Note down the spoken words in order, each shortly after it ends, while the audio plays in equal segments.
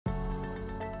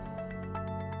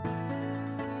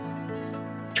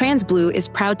Transblue is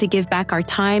proud to give back our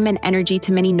time and energy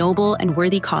to many noble and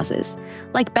worthy causes,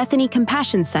 like Bethany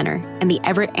Compassion Center and the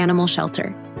Everett Animal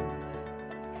Shelter.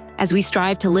 As we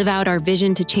strive to live out our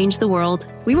vision to change the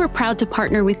world, we were proud to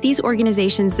partner with these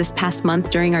organizations this past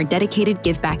month during our dedicated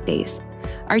Give Back Days.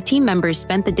 Our team members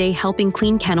spent the day helping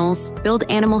clean kennels, build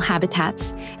animal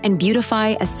habitats, and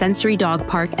beautify a sensory dog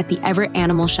park at the Everett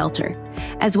Animal Shelter,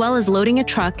 as well as loading a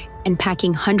truck and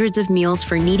packing hundreds of meals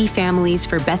for needy families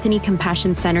for Bethany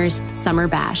Compassion Center's Summer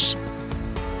Bash.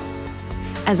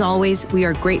 As always, we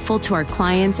are grateful to our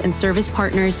clients and service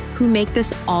partners who make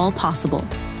this all possible.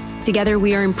 Together,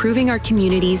 we are improving our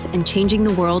communities and changing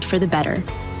the world for the better.